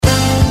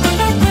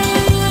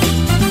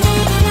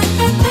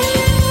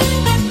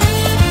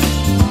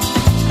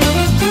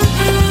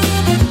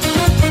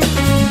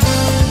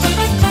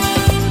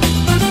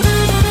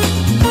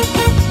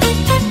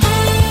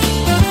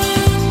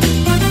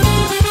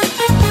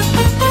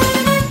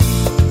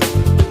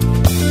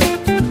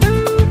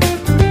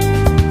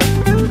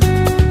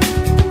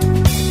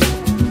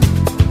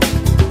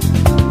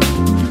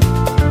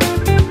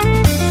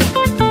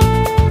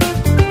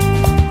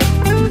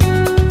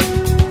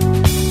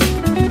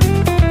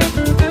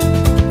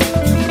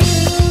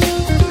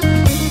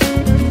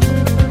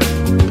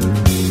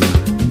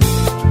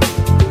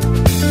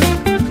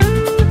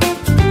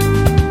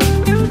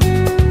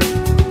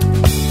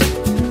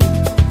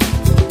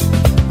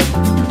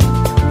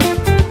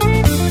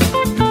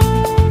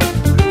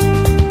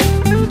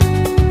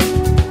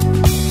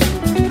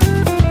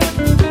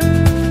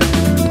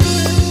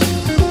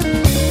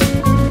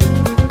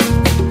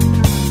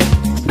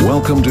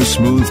Welcome to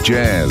Smooth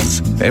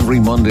Jazz. Every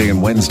Monday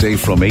and Wednesday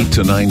from 8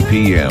 to 9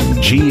 p.m.,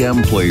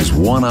 GM plays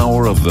 1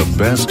 hour of the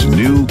best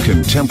new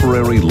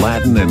contemporary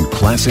Latin and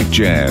classic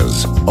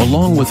jazz,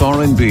 along with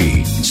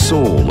R&B,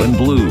 soul, and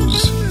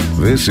blues.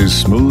 This is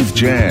Smooth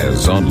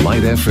Jazz on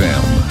Light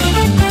FM.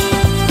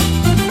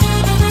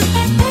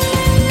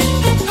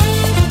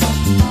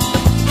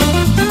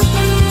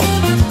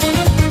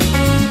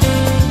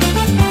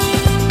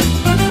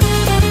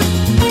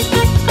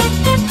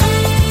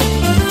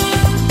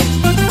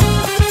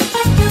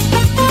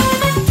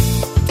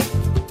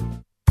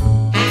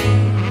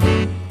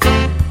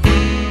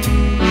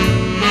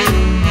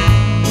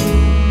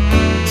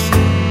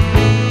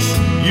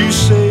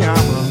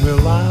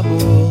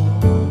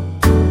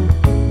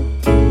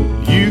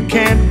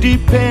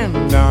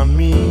 Depend on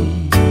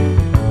me.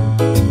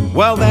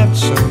 Well,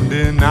 that's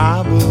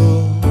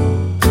undeniable.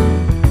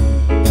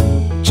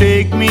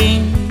 Take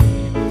me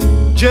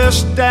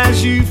just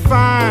as you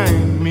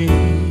find me.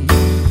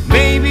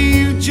 Maybe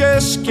you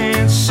just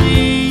can't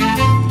see.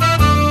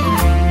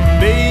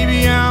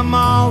 Baby, I'm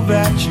all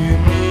that you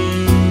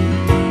need.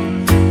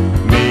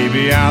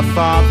 Maybe I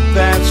thought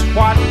that's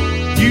what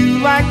you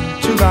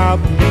liked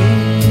about me.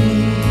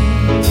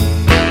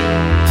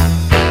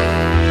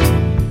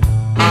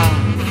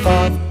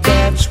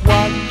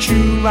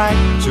 You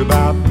liked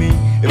about me.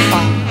 If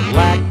I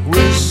lack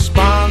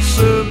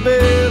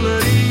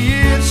responsibility,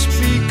 it's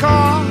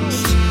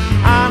because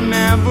I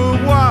never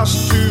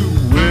was too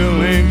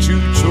willing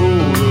to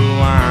toe the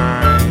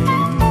line.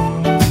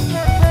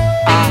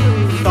 I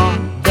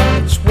thought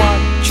that's what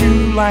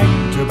you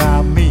liked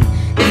about me.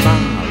 If my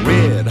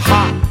red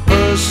hot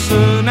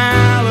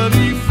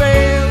personality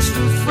fails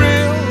to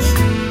thrill,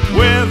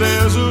 where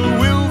there's a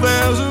will,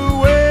 there's a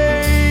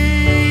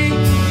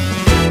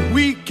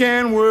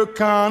can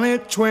work on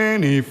it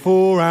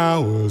 24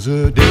 hours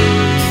a day.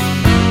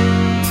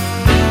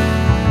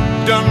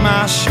 Done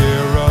my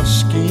share of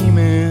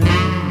scheming.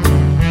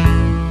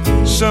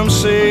 Some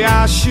say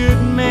I should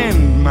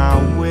mend my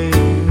ways.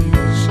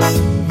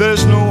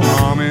 There's no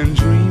harm in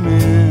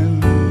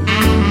dreaming.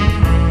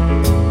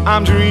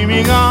 I'm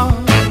dreaming of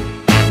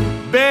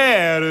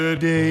better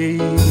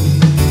days.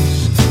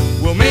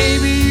 Well,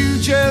 maybe you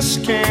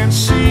just can't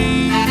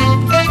see.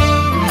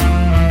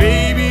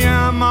 Baby,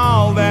 I'm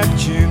all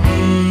that you need.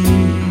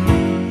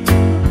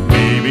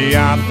 Maybe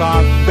I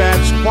thought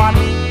that's what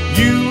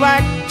you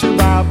liked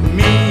about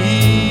me.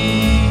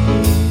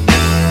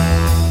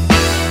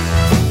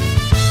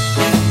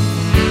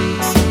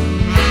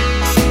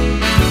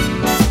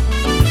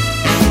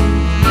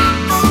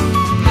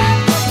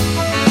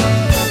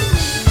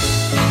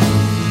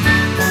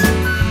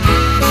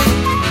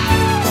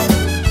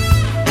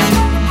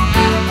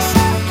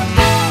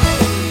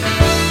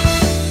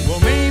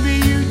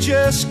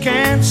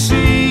 Can't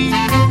see.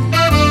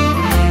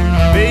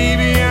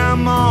 Baby,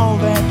 I'm all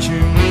that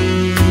you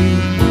need.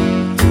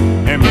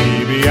 And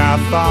maybe I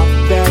thought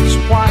that's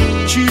what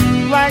you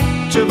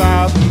liked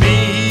about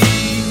me.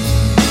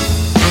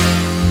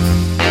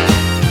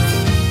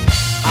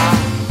 I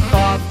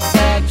thought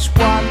that's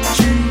what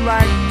you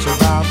liked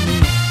about me.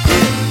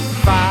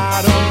 If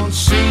I don't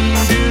seem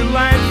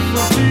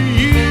delightful to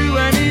you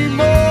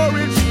anymore,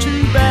 it's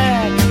too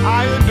bad.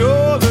 I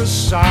adore the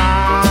sight.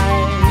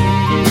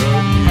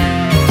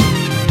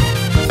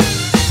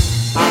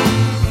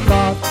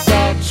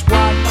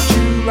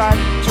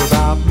 Liked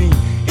about me.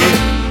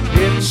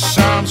 It's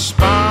some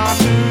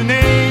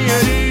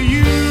spontaneity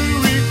you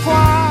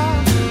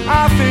require.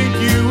 I think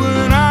you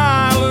and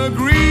I'll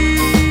agree.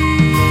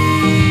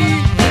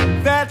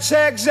 That's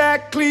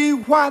exactly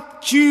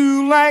what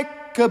you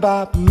like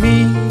about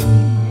me.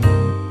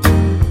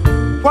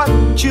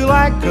 What you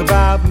like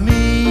about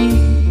me.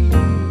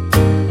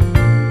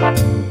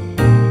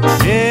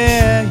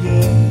 Yeah,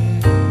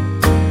 yeah.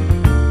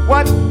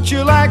 What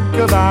you like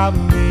about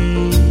me.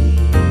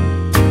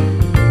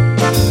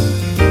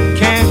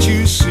 Can't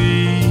you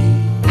see?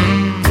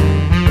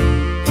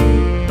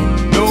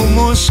 No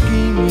more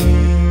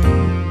scheming.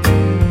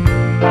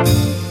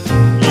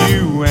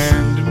 You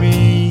and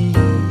me.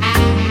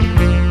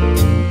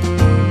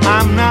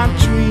 I'm not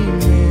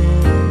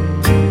dreaming.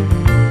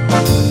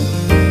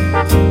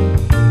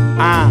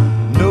 I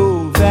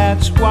know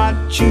that's what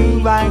you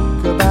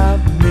like about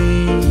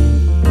me.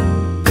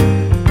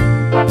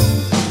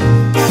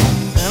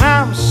 And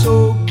I'm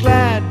so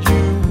glad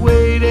you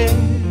waited.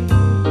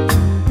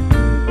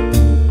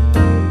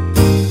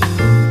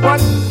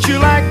 What you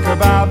like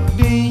about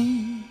me?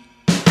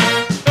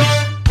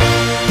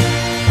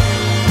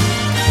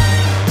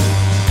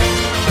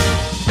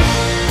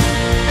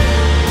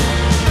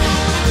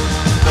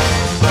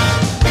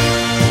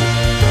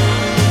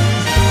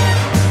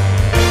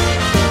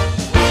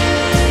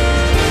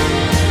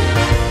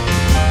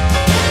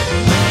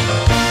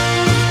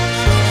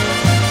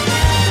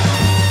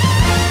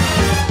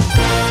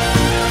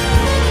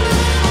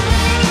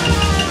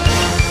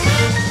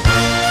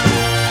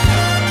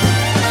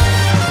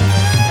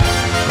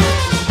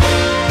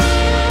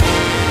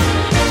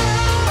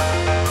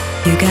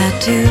 You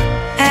got to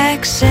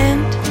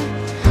accentuate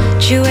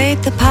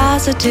the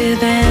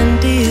positive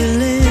and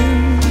eliminate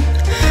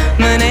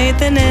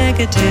the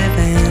negative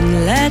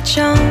and latch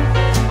on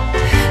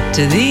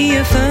to the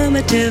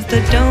affirmative,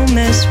 but don't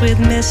mess with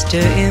Mr.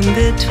 In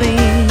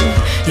Between.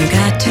 You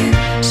got to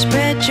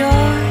spread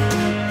joy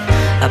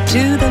up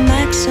to the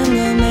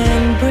maximum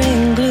and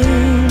bring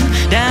gloom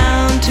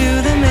down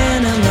to the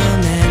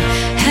minimum and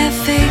have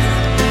faith.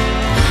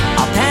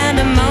 All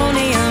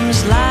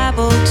pandemonium's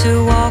liable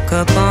to walk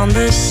up on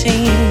the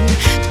scene.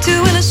 To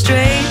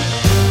illustrate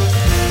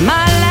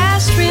my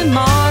last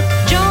remark,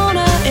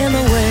 Jonah in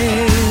the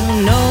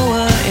whale,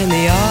 Noah in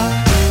the ark.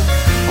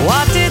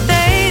 What did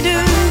they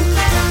do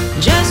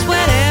just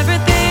when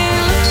everything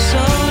looked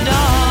so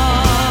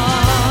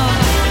dark?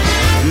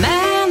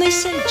 Man, they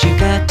said you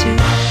got to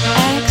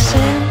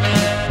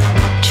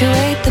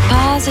accentuate the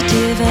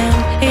positive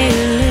and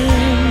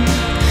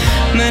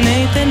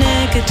eliminate the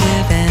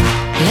negative and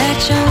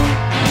latch on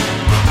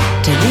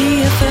to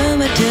the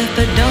affirmative,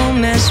 but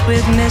don't mess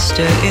with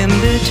Mr. In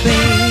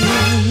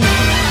Between.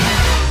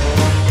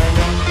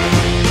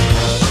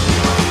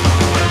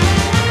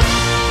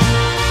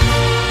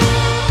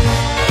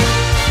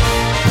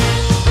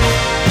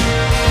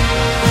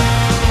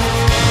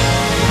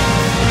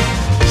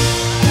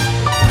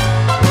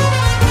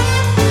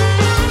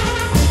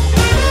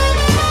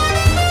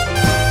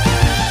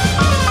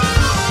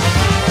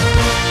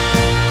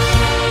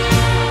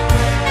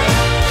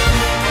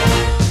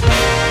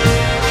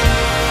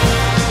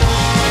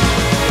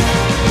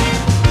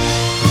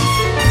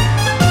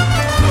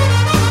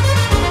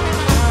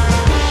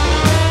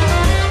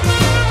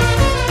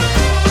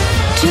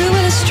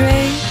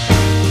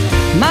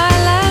 My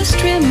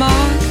last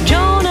remark,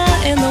 Jonah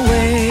in the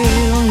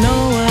whale,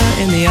 Noah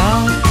in the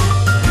ark.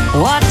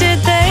 What did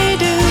they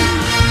do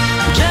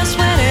just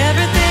when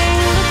everything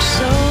looked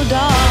so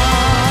dark?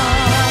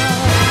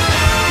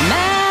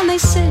 Man, they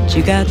said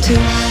you got to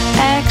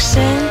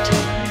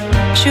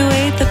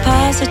accentuate the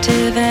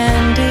positive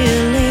and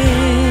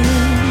eliminate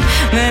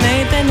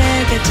the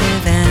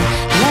negative and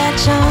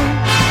latch on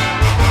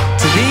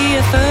to the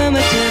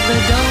affirmative,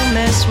 but don't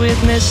mess with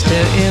Mr.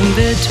 In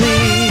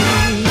Between.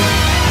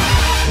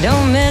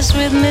 Don't mess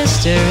with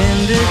Mr.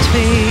 In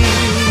Between.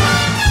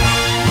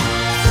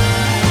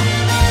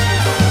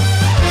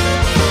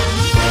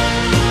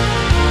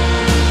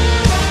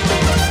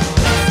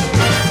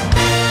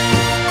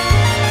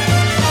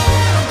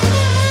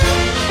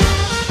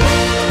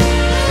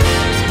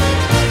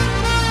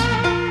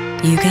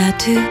 You got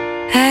to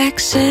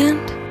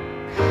accentuate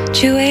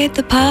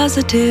the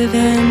positive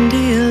and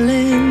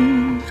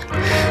eliminate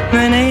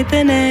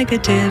the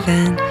negative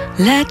and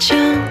latch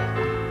on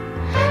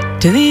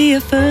to the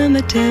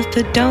affirmative,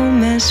 but don't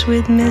mess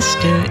with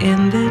Mr.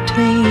 In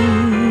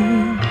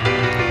Between.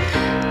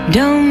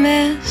 Don't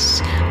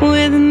mess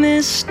with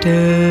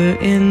Mr.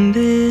 In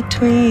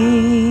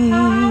Between.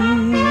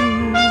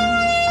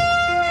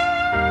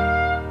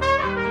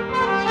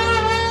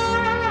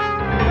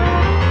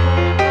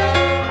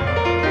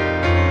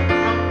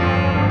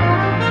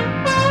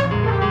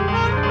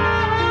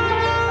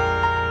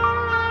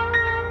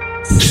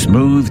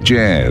 Smooth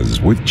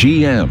Jazz with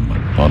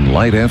GM on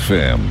Light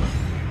FM.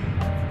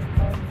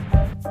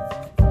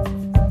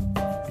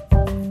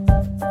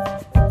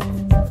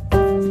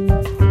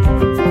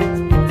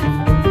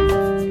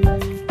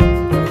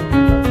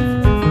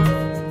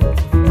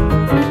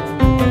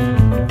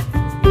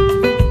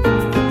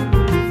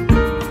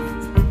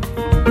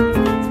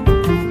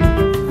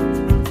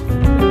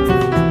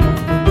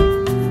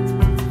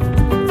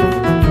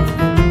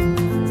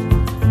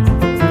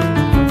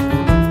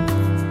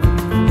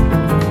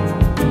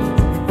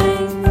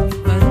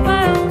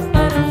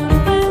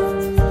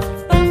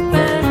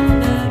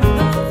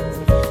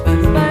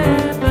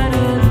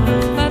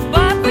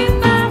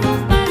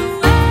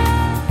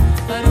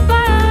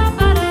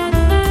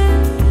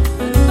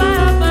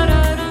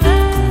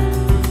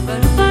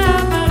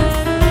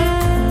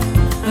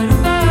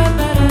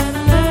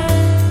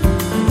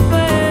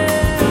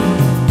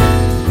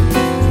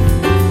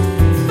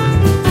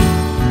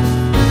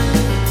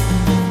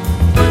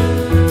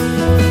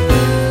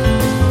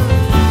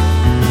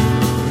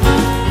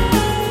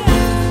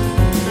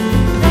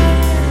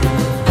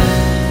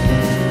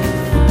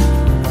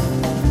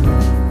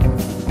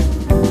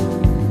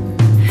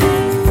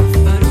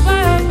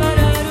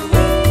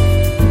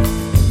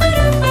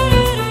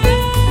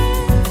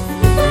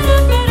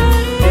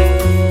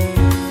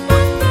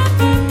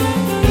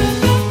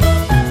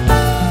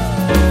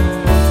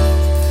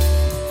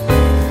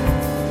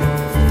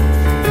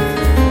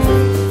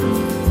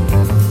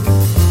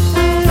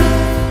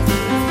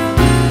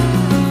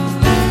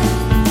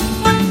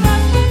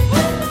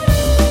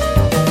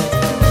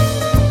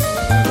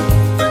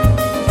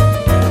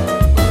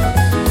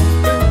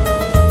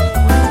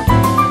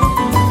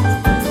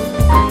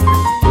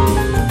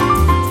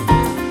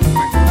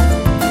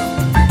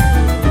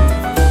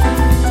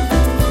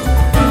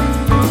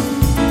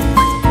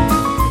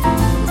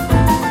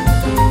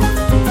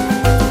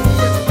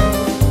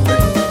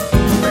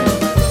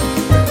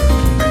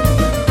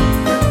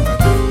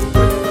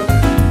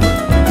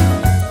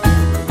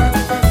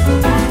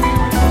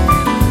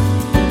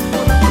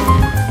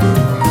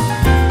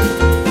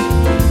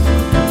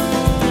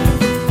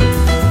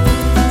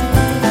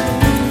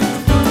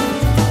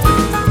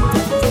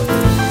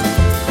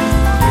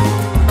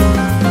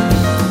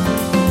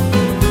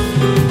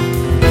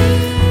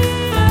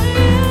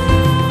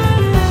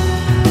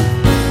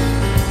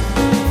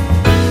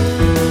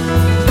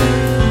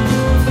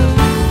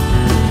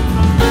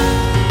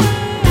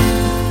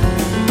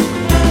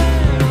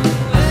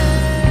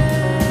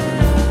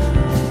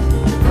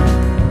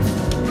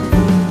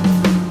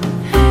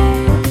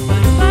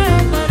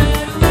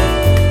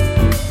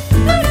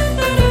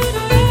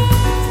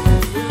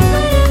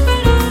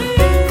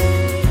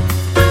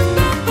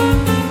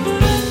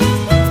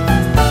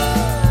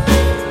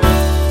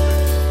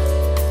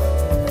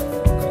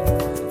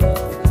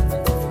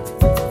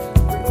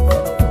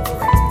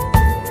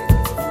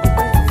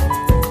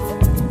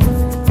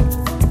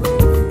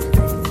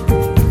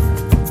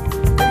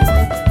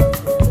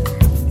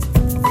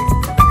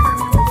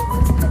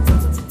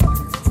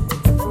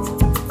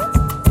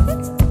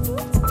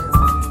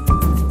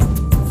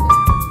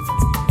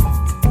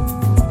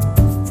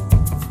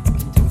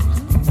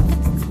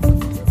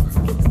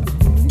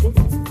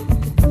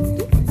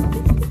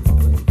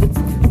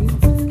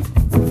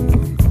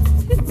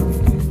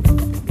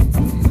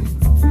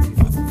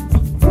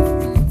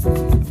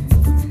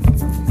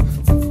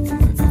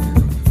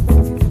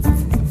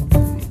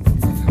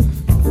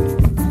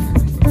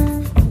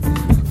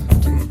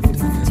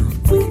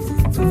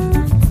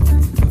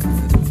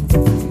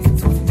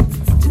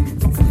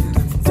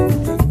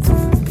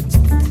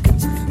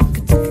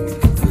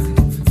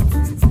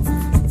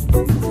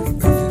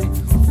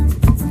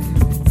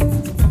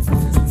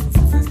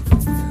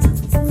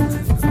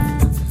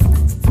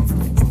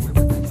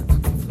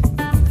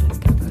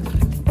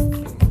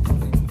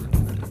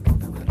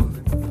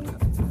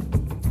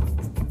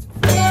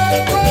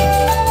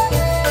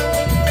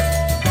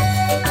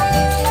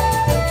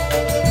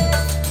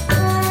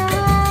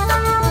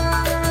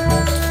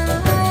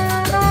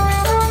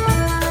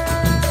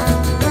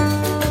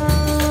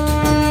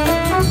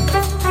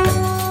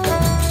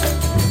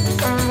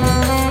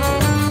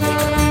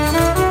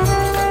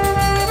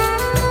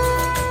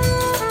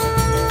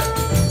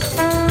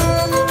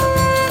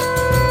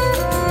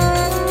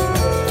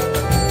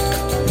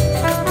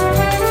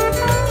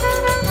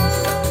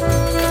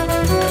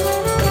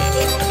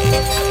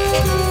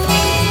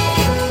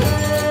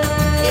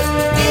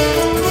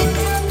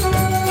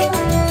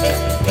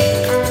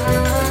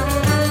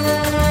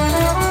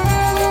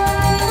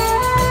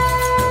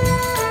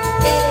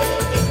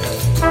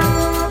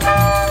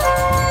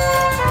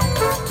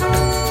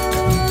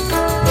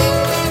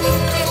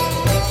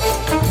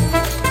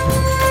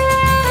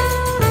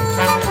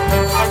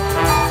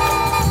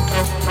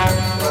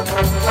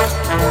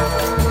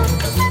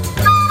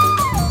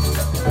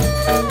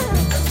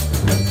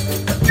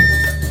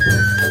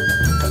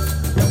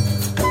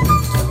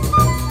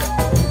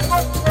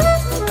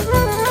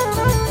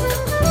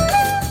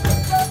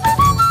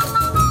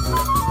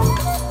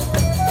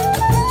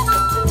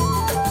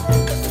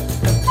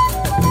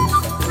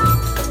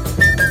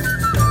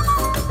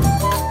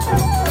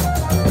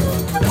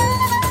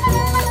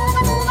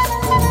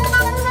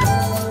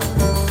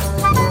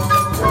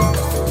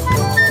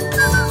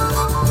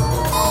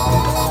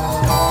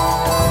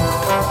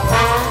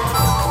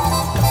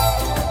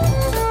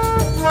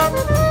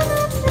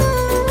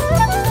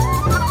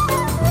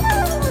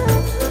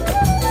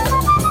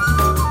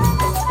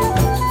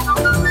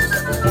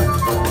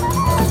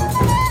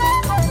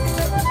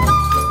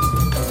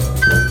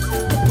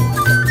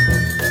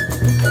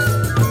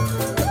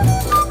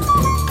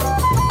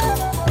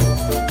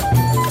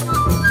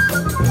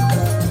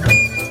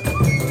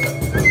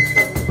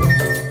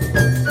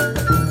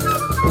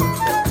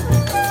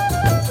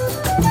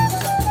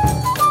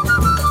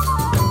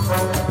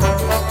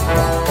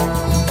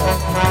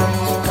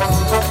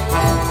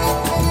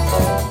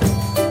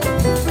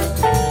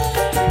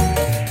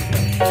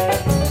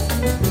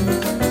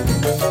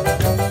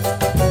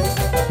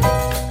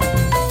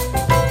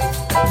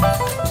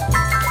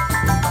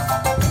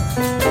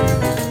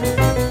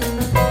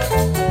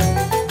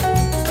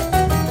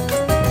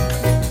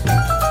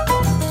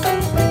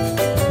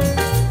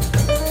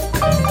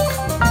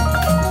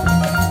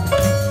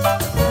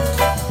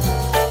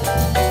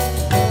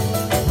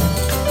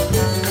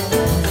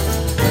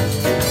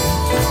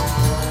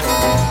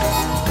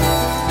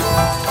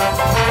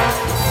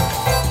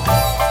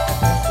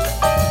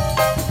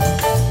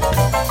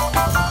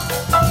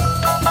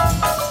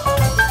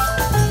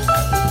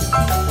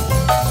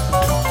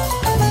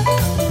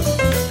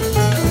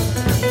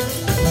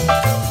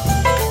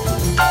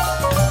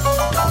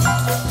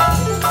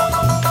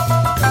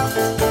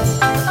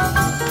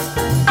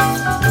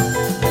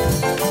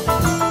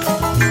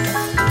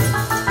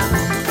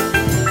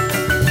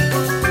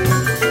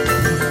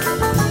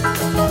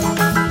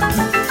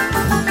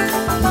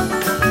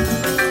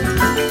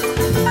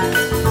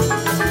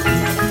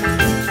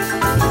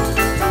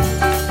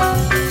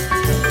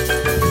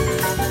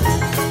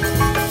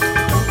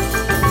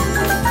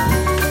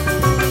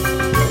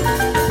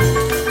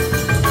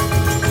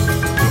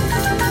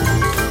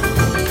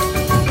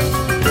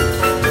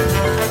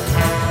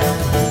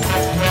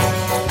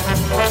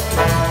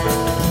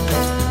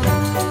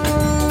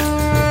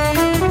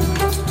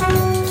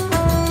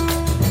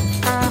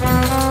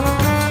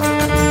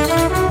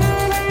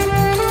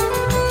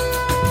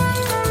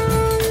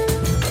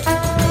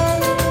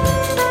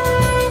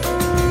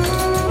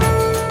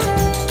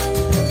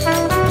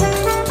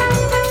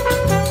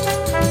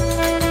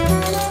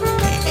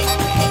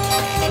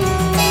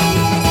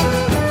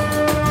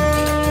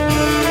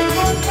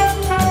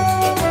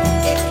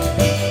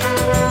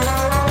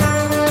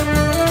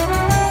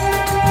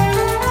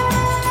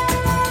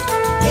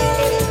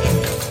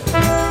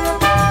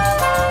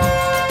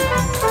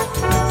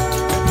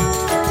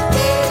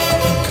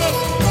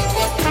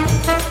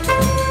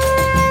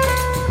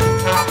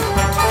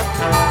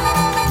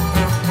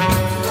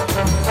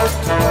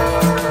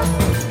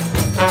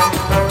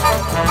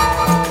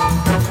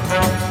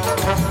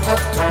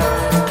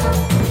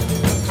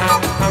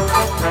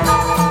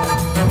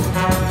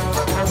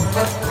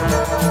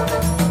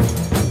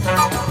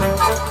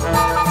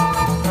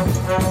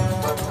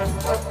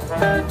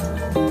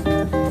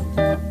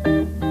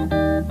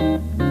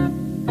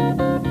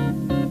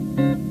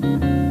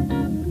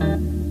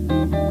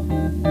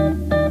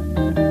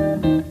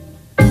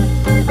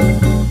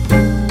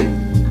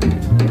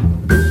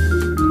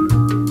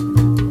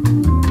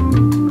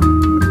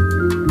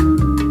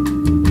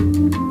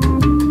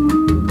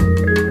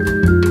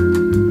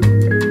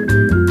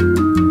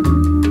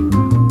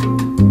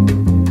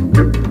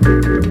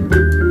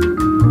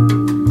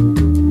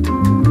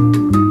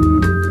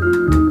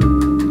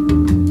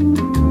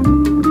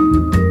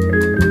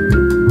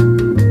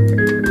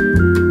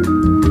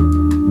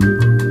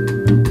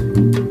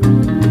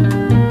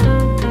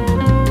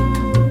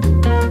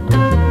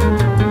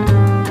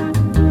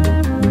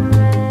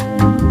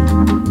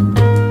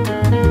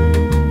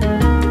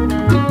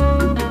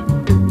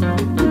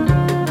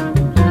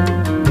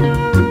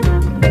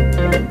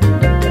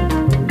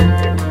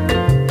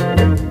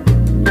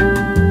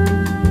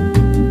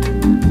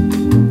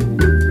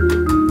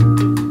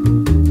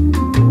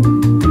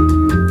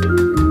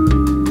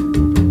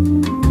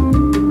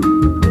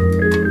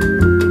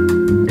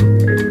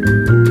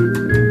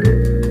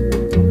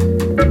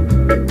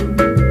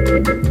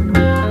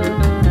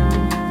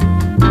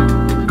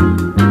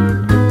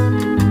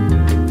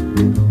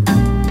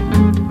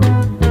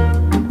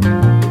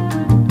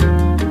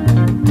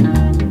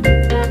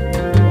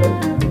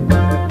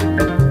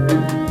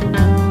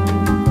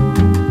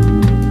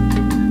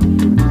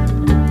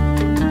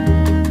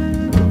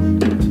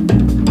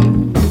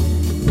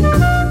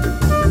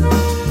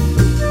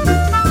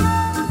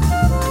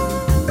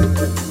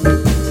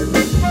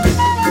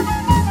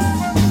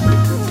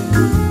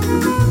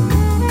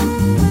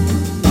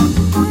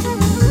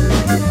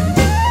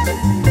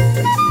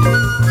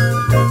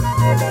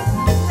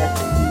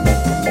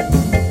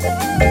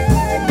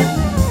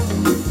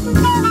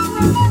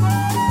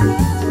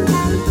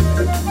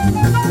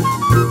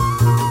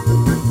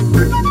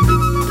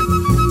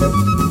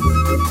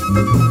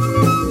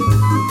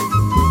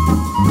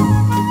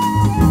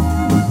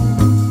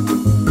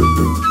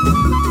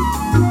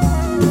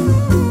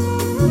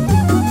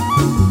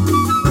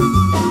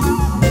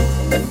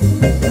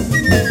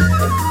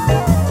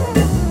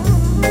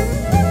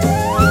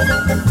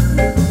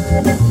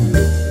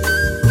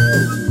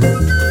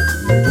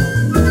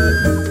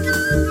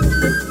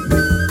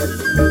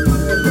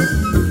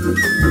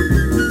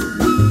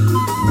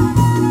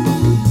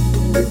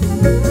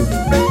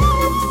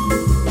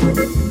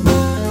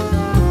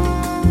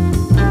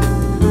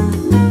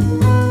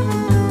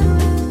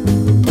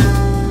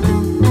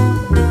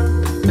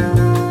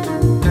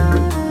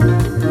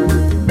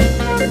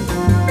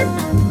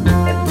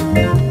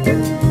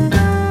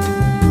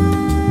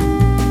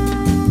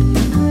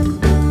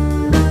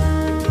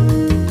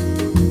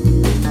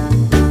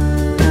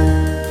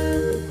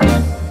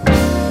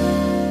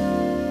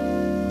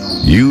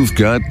 You've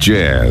got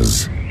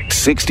jazz.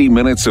 60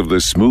 minutes of the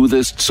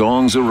smoothest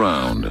songs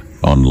around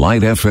on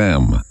Light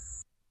FM.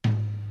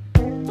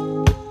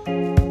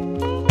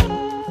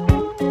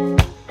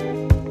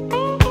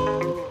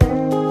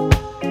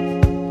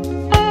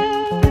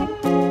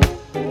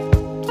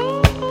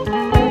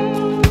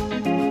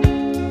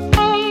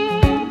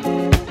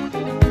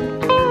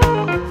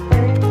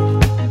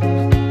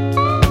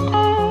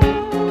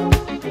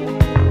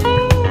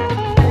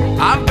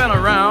 I've been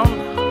around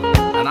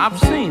and I've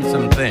seen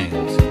some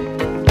things.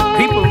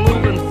 People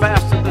moving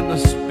faster than the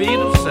speed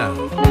of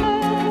sound,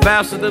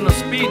 faster than a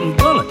speeding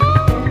bullet.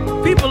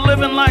 People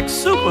living like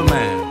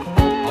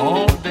Superman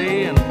all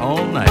day and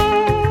all night.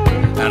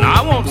 And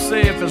I won't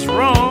say if it's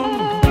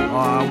wrong, or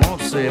I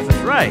won't say if it's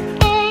right.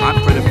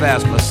 I'm pretty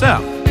fast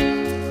myself.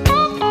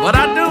 But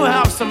I do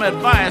have some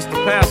advice to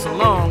pass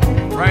along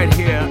right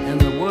here in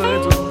the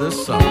words of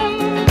this song.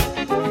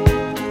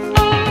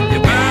 You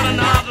better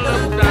not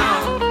look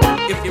down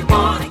if you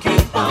want to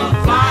keep on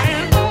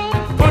flying.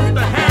 Put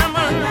the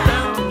hammer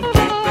down,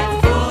 keep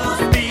it full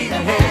speed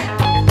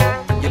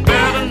ahead. You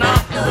better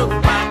not look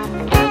back,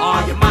 or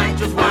you might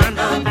just wind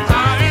up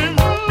crying.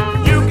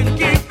 You can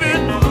keep it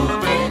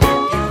moving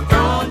if you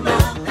don't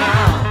look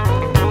down.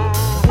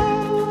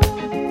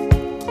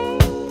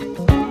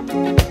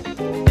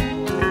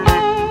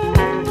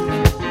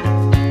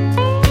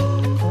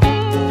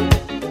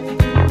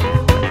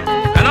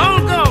 An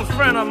old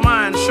girlfriend of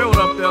mine showed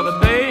up the other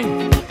day.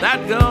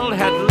 That girl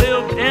had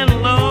lived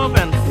in love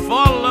and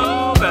for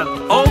love and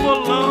over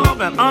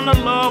love and under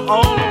love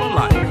all of her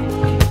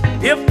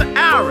life. If the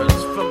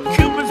arrows from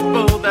Cupid's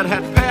bow that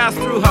had passed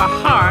through her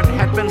heart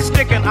had been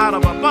sticking out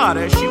of her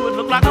body, she would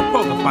look like a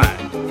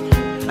porcupine.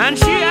 And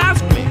she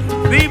asked me,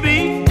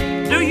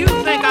 BB, do you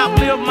think I've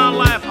lived my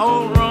life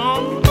all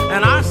wrong?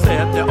 And I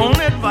said, the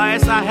only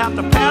advice I have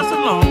to pass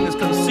along is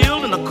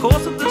concealed in the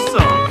course of this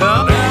song.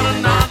 Girl,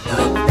 better not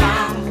look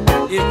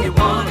down if you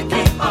want to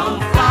keep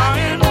on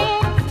flying.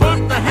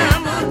 Put the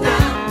hammer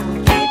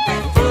down, keep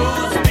it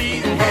full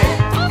speed ahead.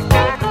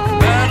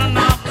 Better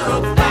not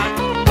look back,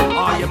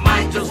 or you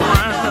might just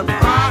wind up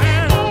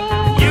crying.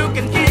 You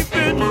can keep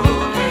it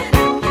moving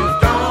if you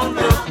don't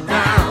look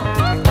down.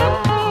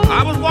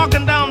 I was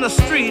walking down the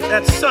street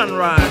at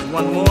sunrise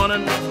one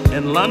morning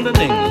in London,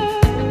 England.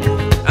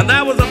 And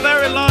there was a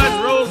very large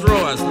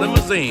Rolls-Royce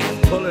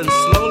limousine pulling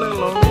slowly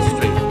along the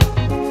street.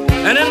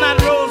 And in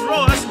that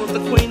Rolls-Royce was the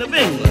Queen of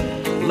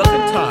England,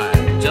 looking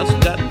tired, just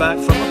got back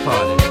from a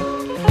party.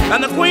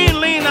 And the Queen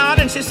leaned out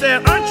and she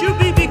said, aren't you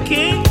B.B.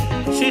 King?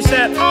 She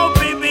said, oh,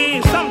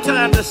 B.B.,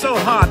 sometimes it's so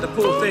hard to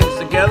pull things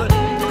together.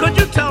 Could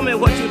you tell me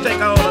what you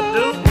think I ought to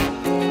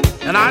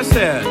do? And I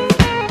said,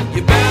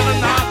 you better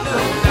not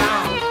look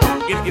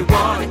down if you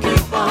want to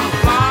keep on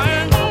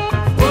flying.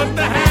 Put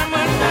the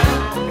hammer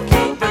down,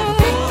 keep it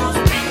full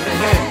speed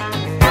ahead.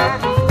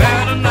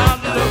 Better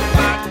not look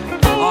back,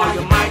 or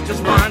you might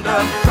just wind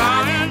up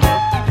crying.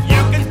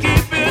 You can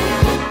keep it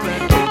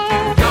moving if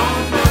you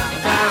don't look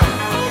down.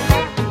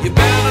 You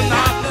better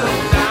not look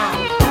down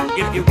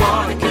if you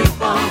want to keep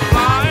on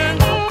flying.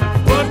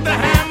 Put the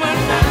hammer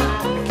down,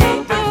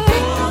 keep it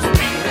full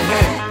speed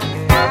ahead.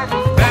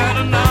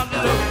 Better not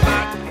look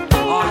back,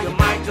 or you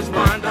might just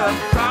wind up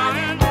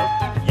crying.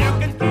 You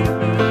can keep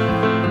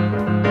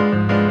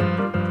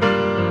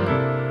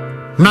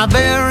My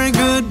very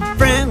good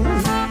friend,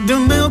 the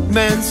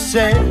milkman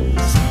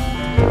says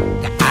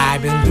that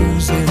I've been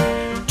losing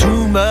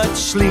too much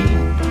sleep.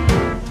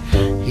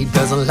 He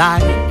doesn't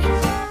like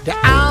the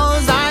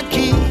hours I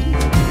keep,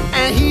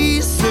 and he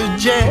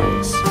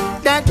suggests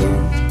that you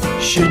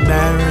should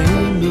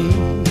marry me.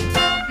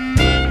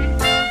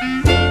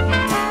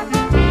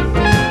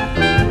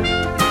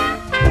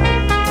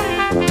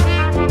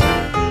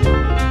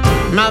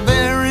 My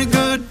very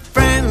good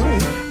friend,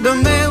 the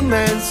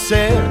mailman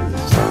says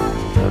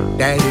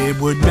that it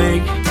would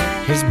make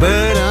his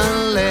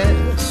burden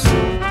less.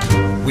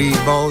 We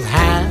both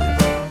have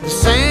the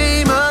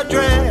same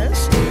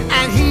address,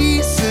 and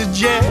he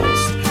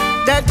suggests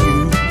that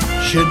you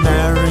should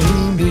marry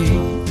me.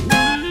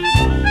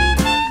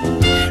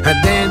 And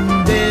then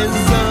there's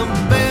a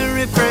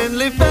very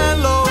friendly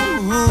fellow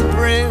who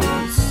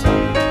prints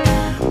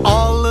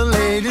all the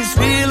latest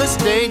real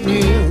estate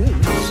news.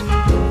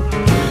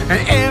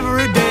 And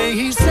every day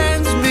he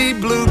sends me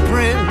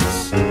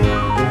blueprints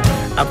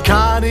of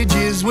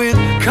cottages with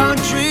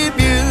country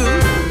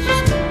views.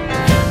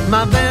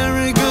 My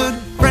very good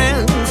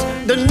friends,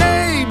 the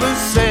neighbors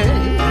say,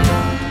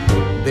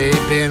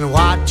 they've been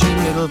watching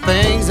little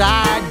things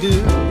I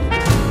do,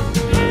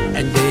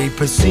 and they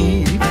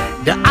perceive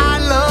that I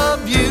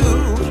love you.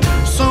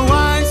 So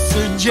I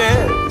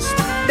suggest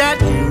that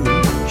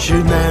you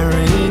should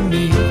marry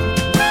me.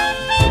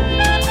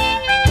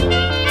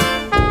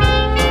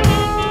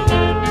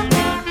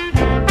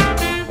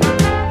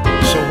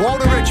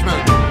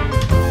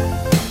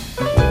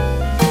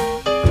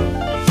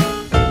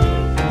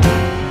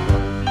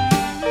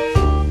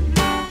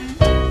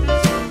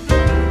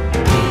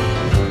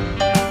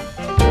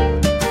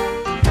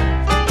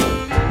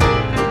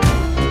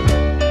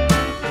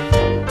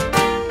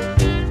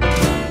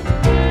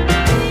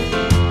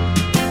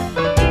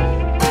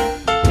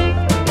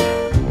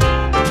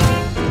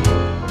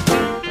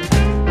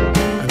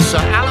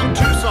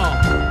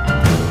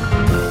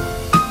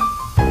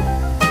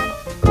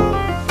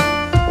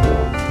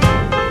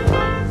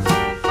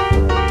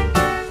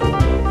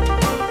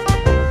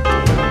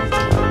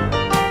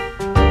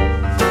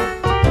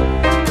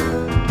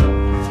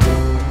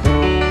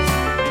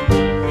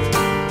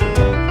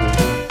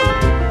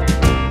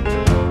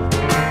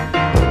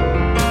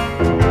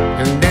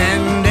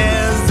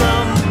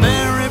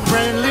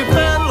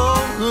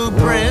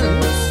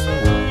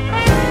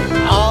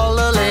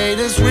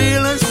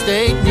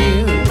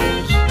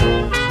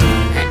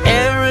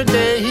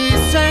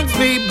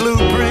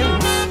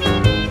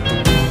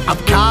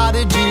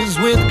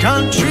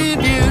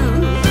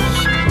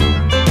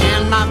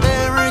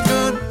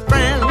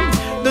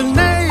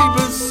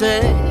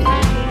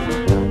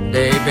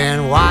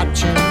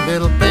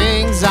 little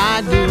things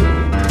I do.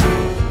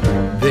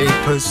 They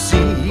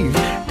perceive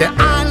that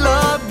I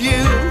love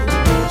you,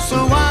 so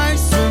I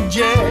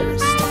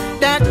suggest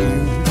that you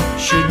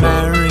should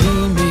marry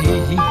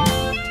me.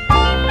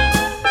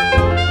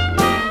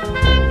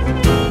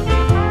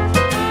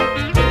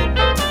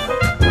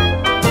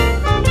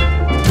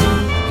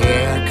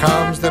 Here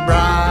comes the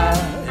bride,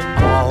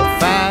 all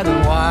fat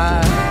and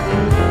wide.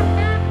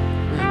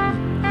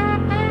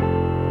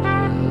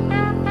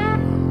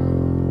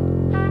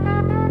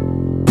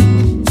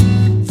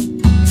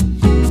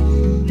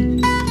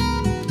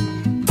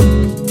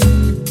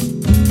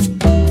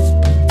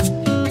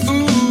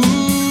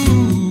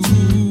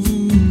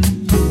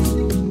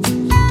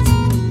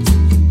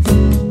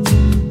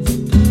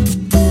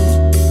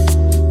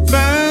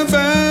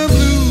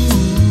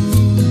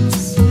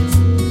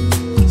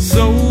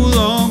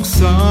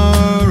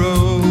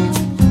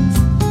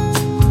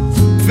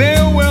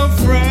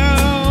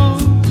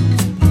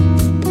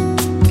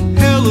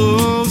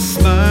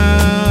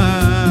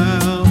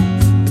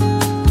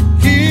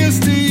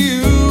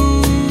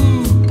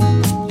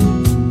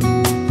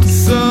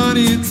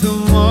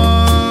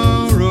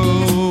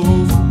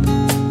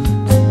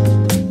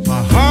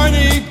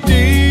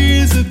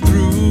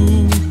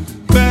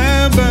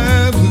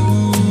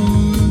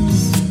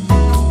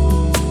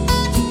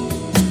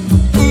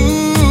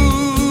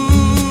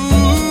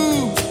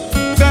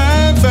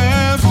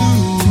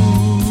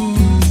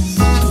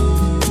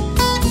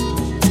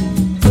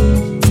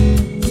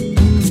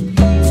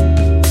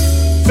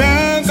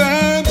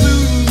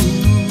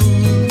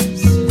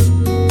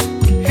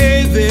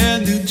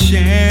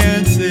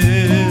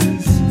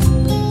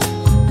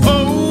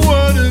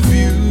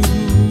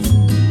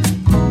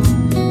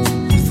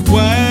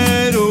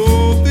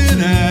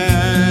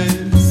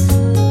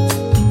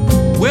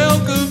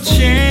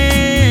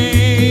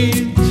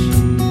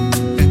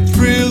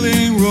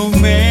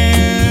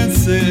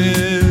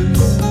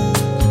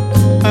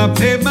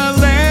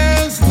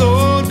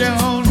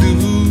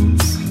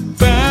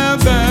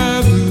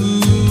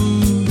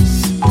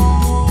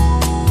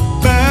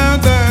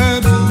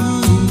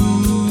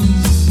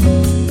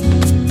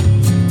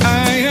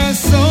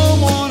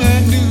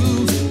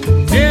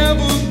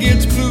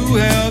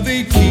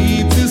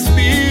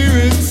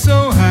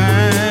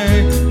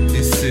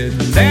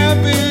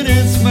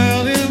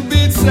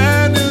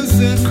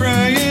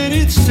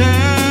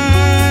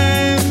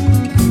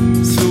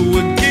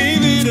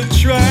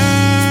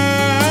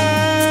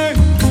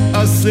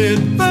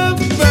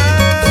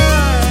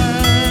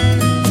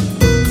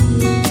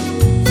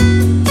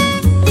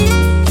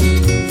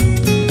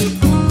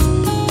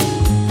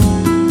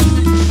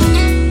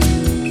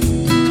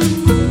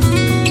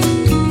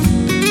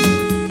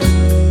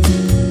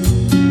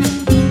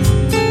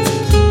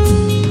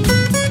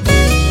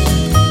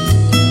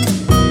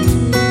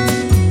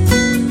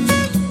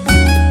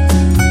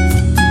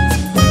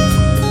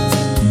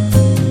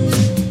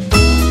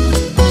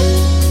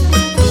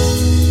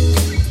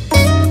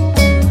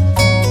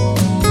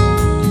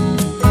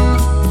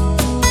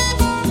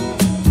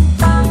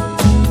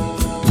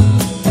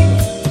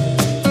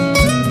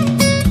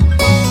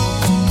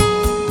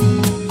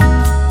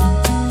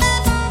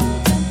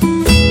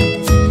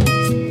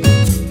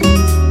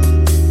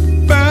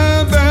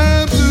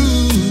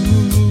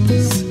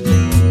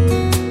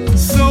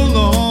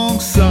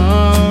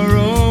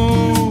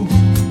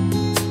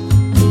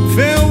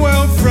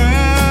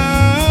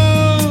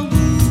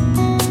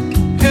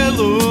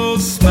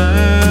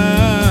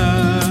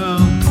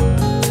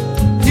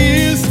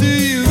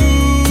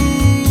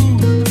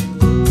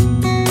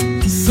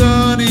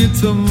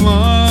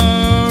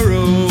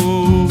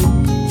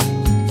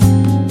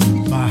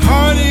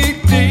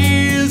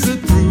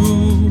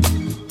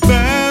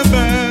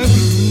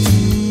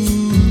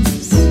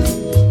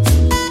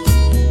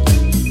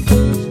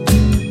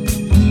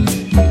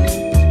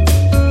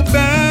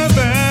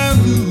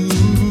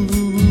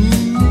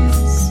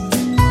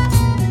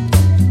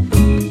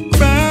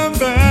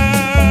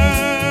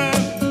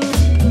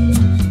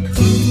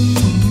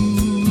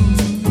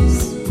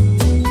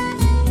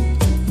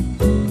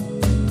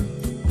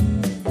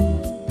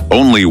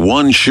 Only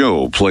one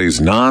show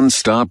plays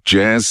non-stop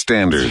jazz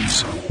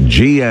standards.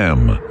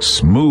 GM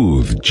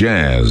Smooth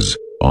Jazz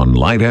on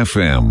Light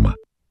FM.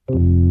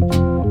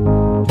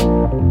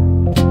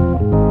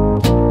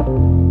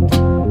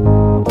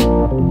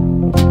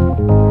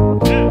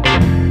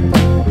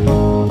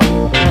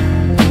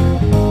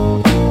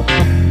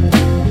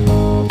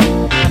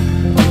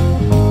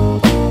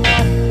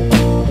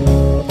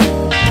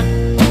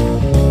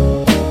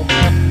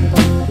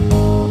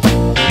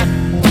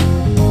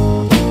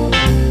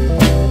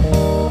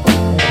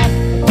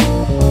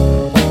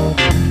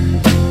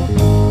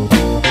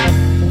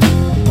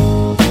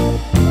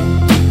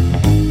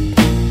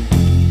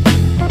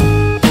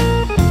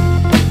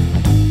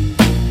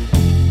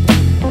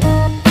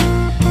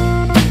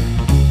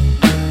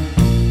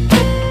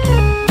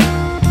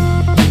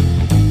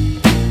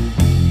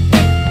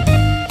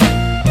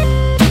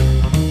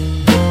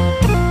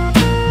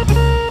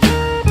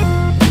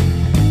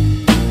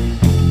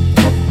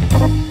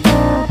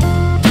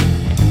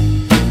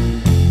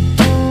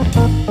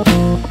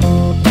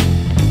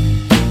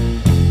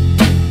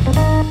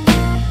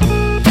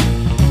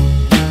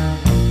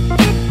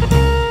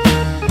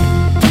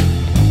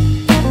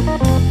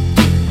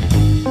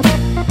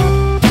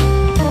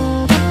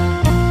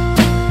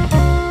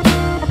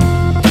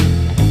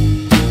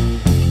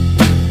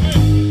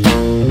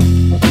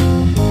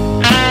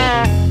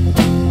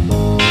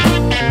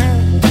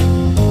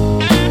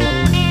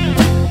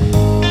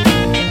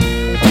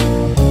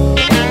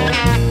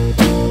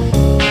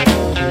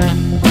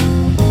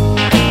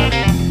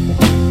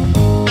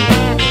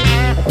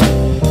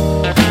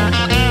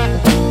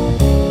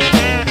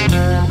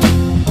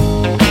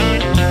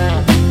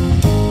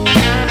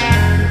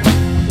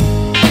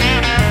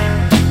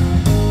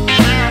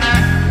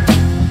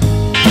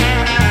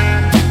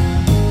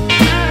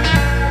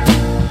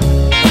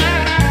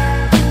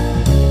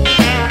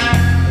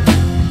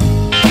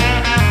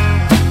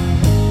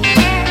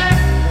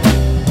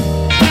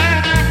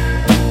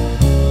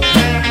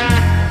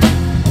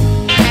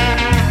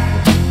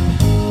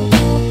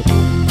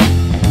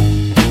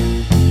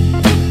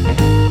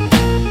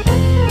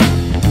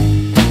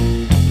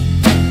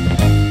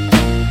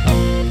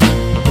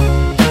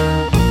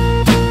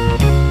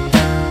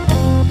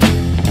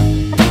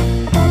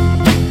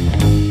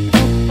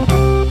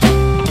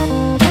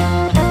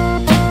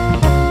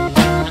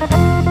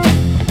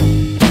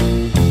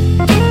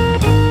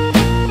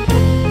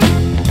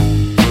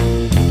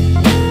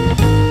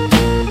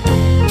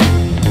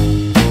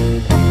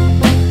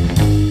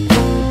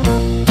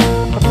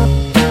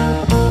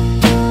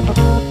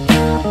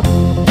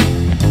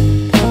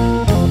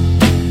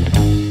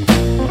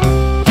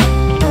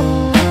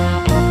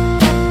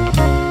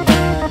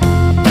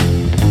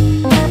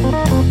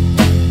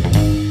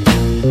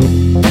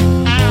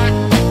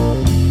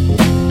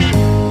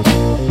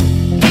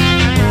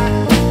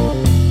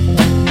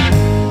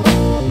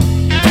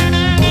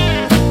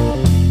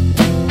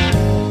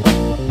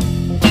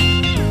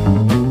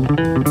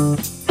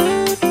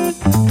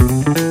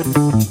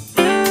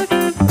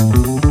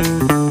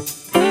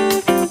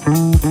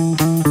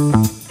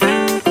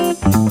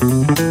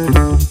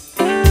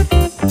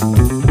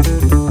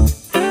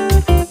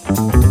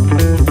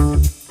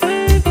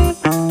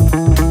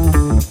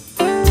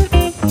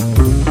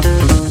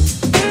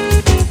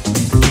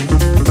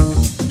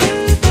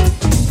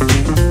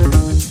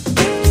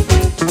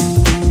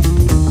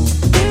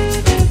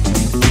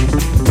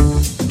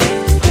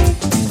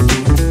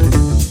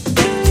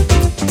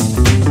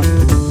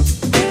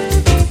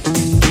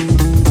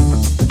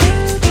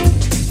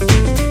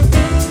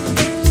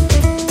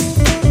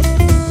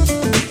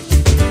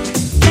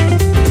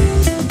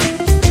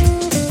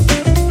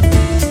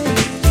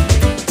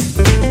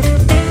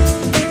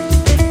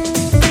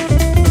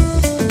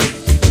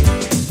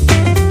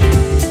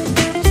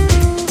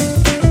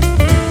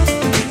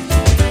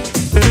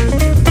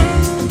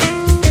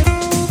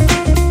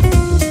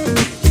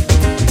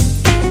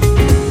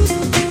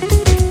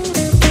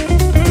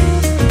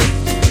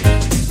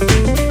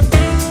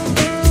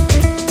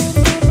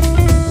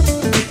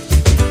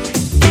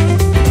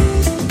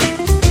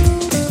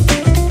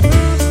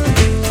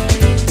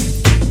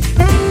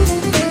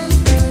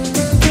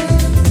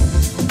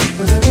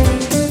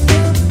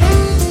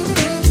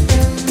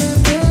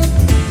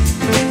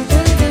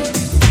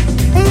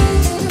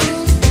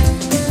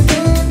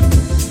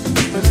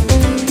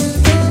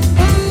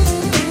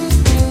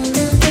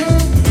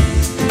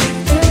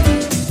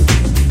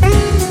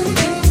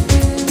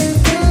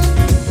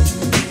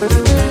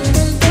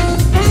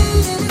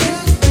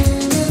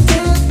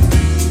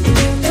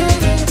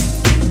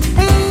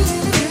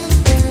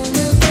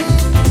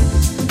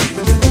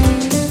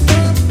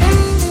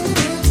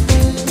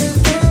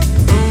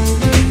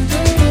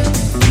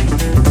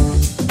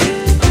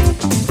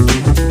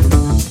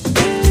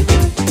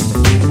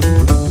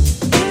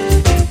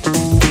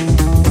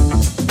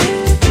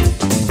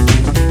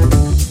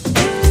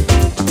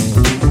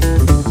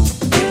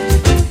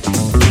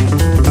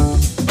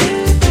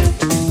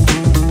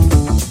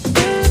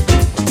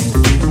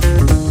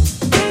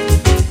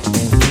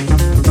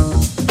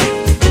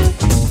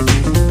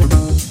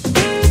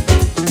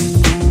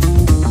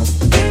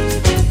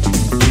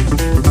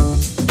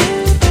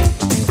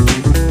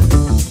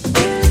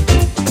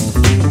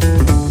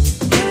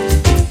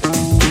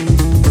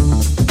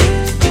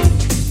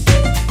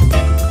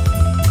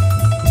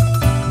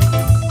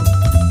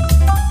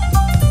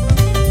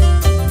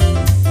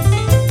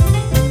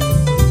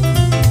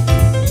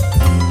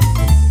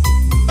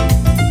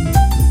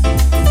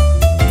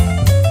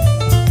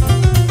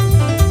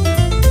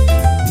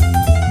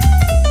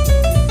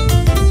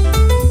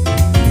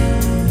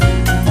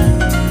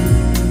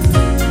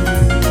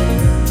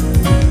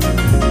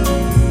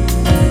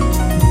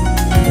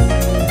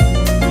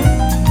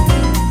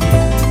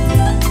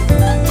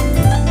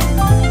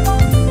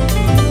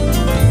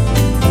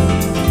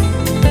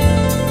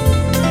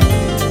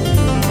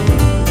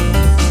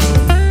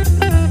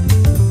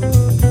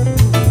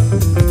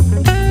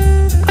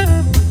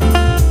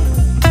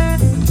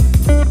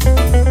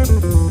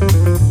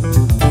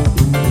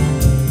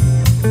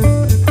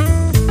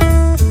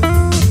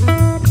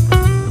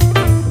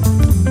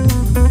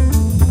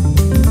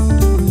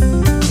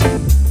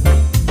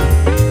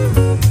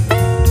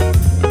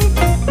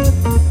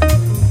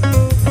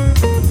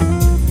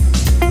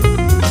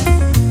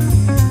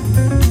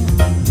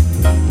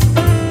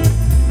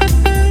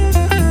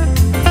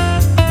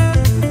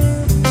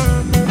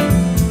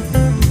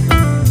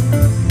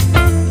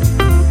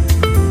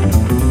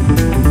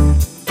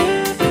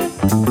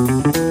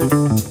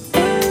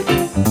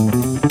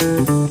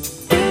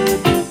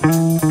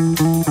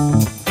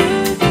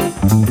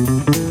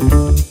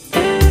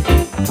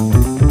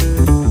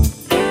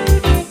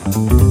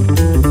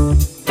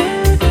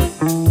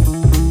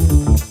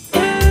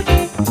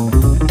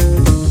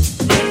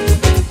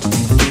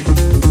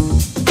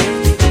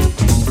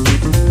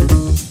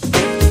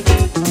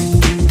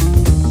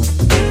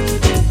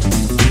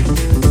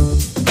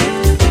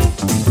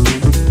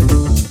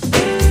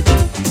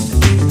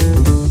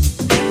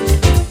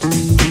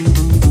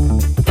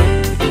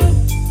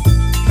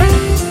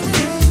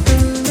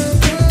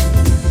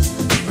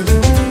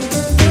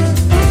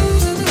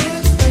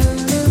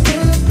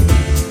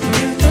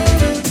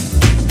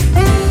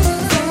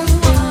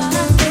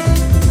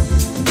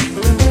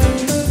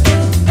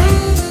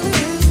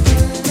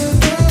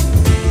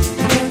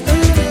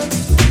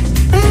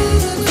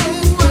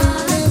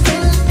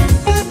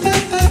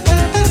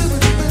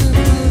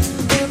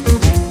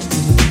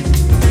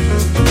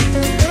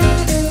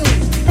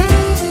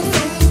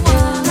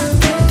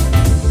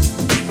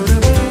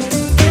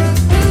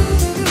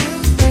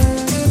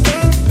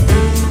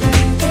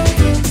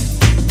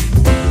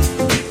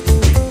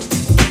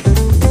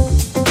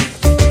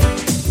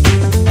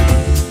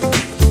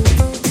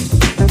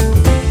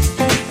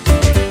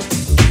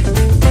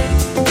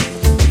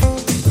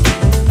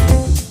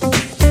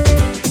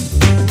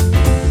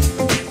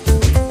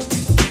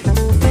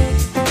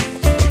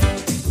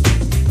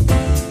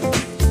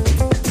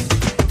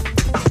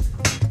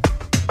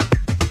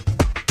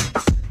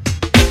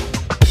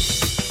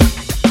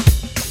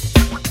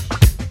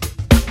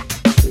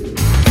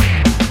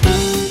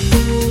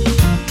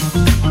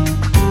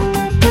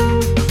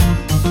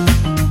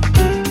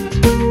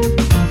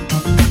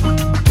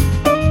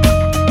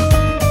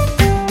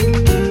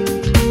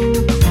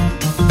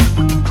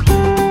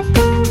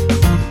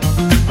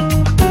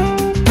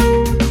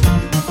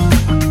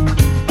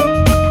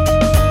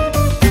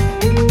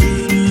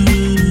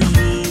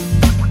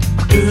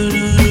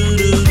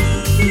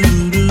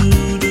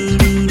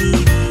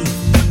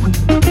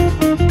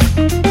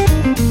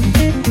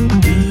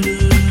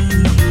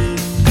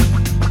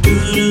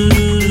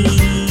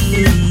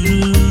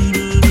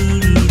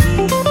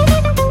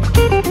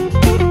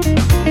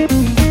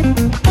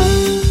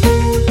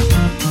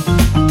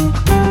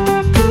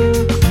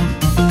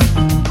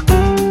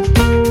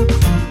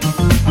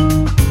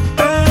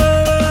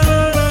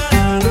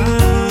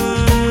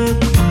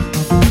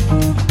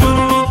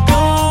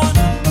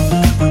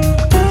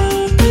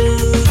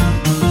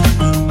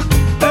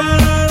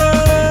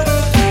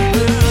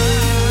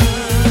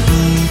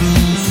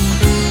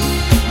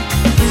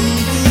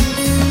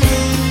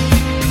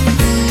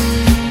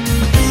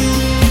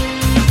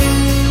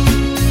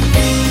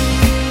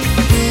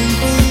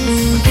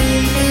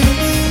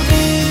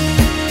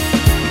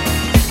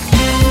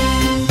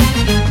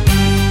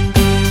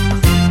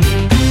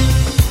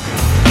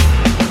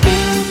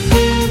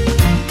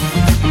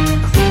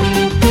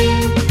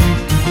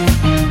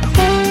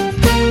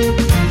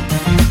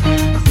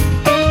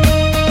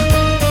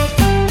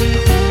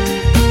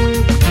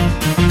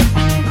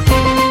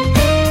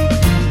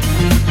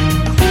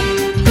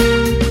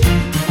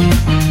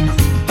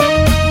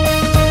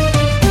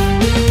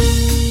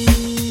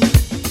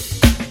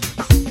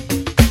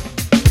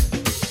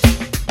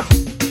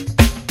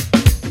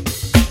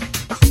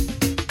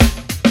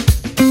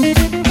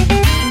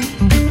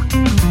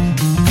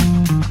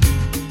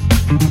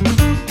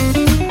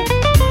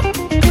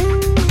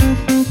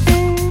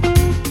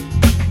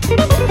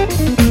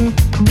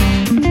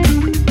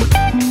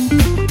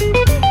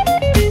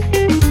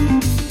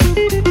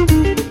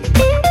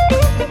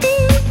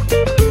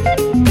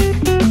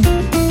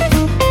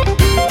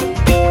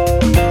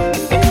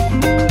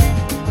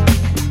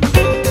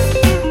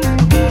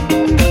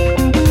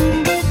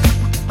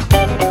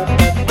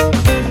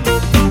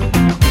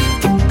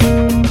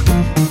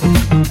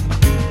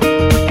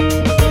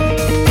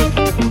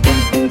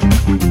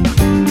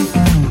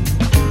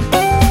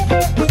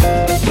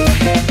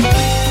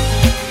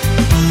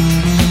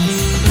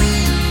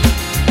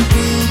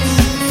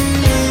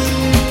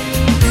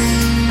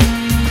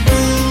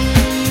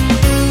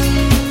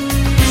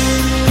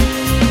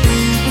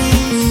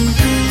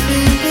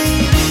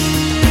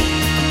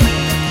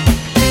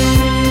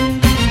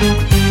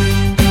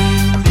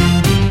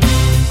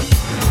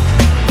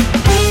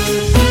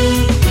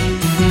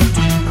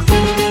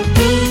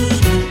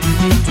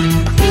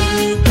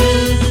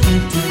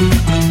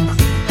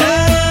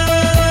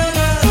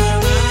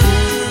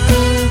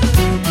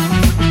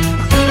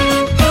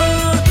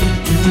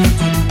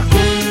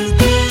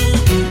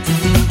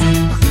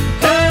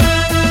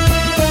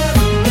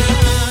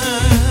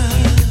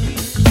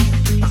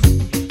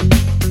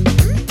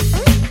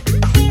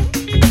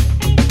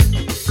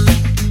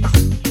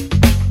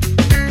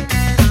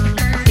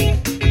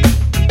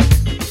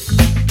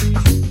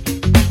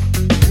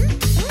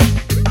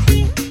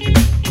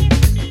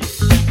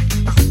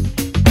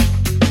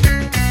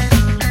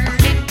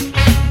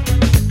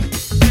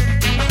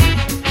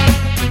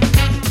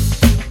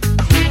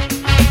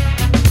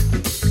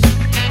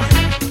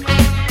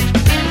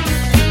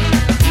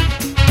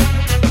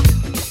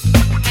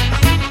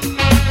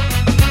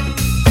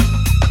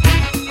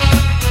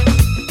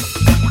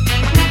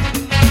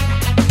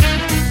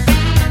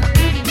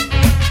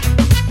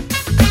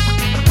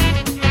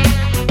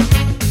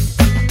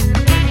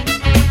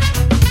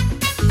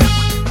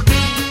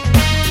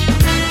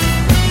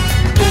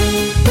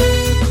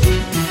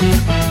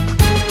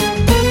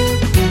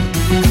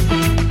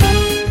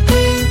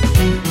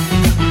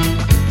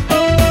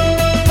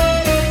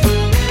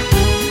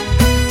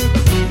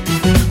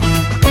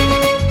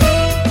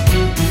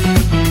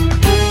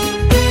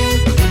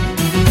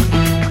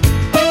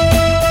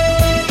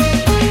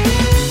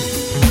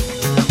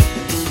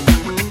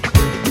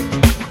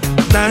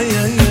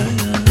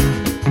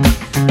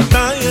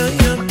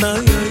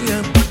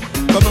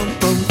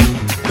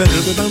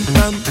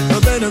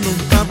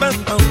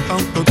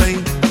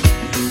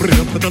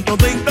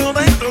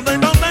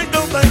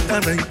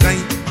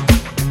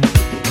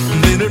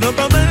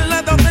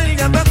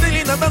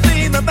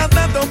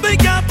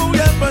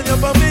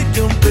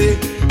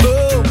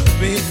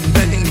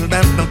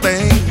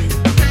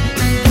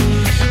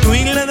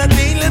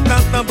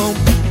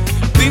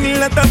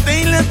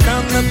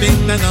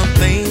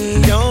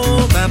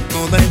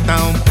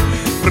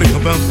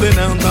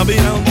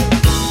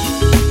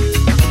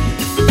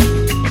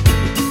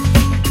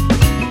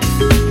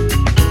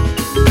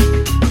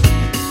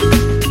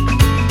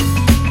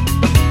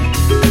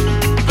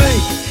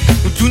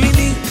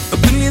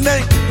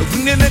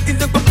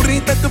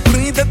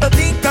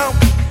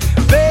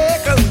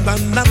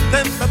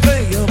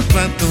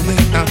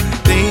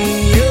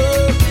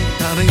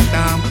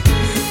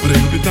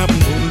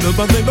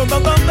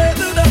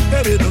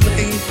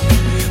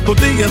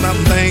 Botella,